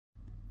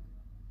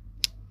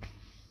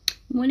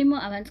Mulimu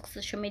abantu ku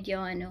social media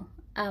wano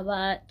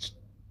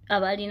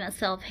abalina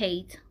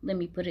self-hate, let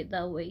me put it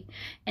that way,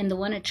 and they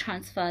want to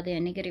transfer their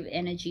negative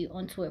energy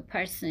onto a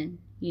person.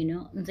 You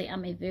know,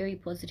 I'm a very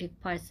positive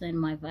person.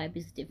 My vibe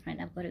is different.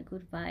 I've got a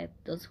good vibe.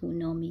 Those who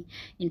know me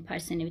in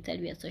person, every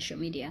time we are social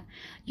media,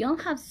 you don't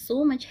have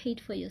so much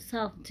hate for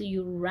yourself till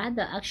you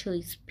rather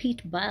actually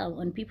spit bile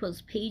on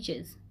people's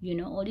pages. You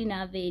know,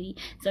 ordinary very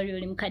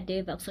Zari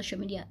mukadde social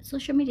media.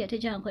 Social media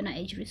teja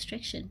age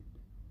restriction.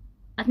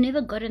 I've never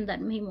gotten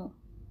that memo.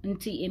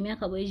 Nti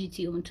emyaka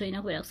bwegiti omuntu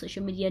alina kubeera ku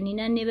social media.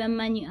 Nina ne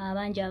bammanyi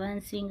abangi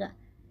abansinga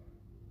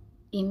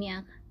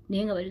emyaka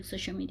naye nga bali ku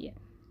social media.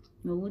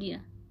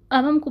 Owulira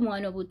abamu ku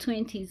mwana bu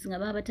 20s nga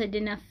baba batadde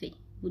naffe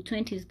bu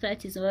 20s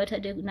 30s nga baba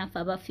batadde naffe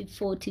aba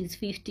 40s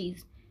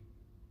 50s.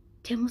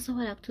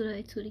 Temusobola kutuula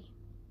we tuli.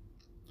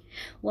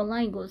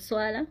 Wallahi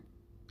ng'oswala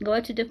nga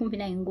watudde kumpi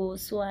naye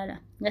ng'oswala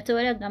nga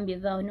tewali agambye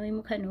vaawo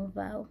n'oyimuka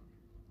n'ovaawo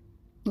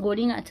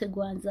ng'oli nga ate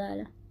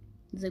gwanzaala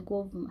nze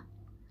gw'ovuma.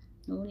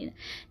 Owulira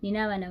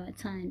nina abaana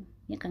 5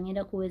 myaka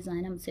ngenda kuweza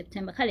 4 mu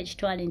September. Kale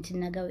kitwale nti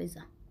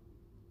nagaweza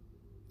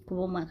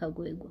kuba omwaka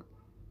gwegwo.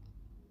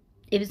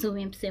 Ebizibu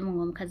byempiseemu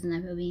ng'omukazi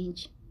nabyo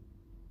bingi.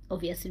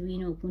 Obviously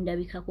birina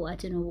okundabikako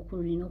ate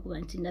n'obukulu nina okuba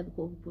nti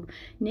ndabika obukulu.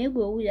 Naye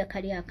gwe owulira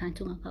kali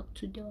akantu nga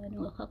kakutudde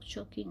wano nga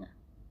kakuchokinga.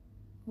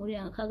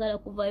 Owulira nga kagala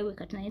kuvaayo bwe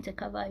kati naye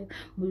tekavaayo.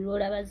 Buli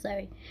lw'olaba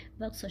Zari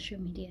va ku social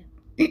media.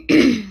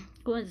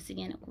 Kuba nze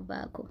sigenda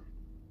kuvaako.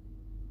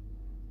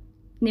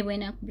 Ne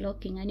bwena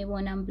blocking, ne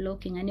bwona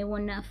blocking, ne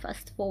bwona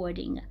fast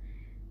forwarding.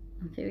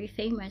 I'm very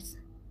famous.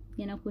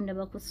 Ngenda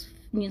kundaba ku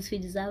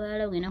newsfeed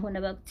z'abalala, ngenda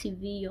kundaba ku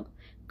TV yo.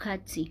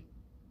 Kati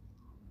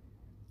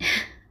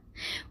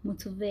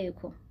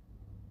mutuveeko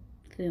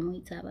ffe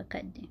muyita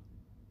abakadde.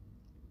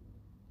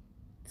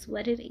 It's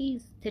what it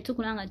is.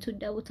 Tetukulanga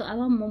tudda buto.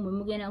 Abamu mwe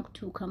mugenda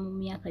kutuuka mu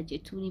myaka gye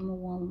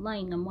tulimu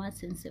wallahi nga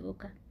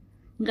mwasensebuka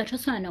nga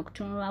tosaana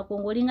kutunulwako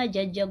ng'olinga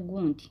jjajja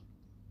gundi.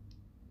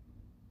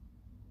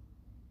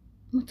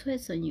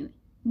 Mutwesonyiwe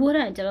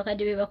bw'olaba nti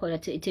abakadde bye bakola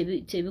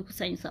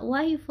tebikusanyusa.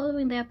 Why are you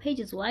following their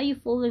pages? Why are you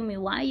following me?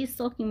 Why are you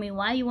stalking me?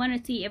 Why you want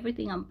to see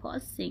everything I'm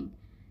posting?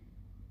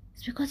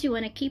 It's because you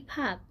want to keep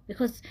up,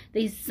 because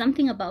there's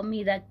something about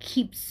me that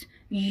keeps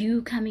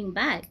you coming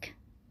back,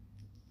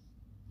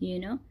 you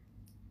know.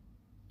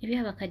 Ebyo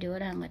abakadde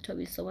wala nga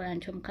tobisobola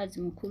nti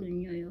omukazi mukulu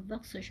nnyo oyo va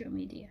ku social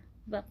media,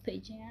 va ku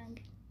page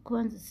yange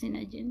kuba nze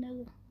sina gye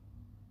ndaga.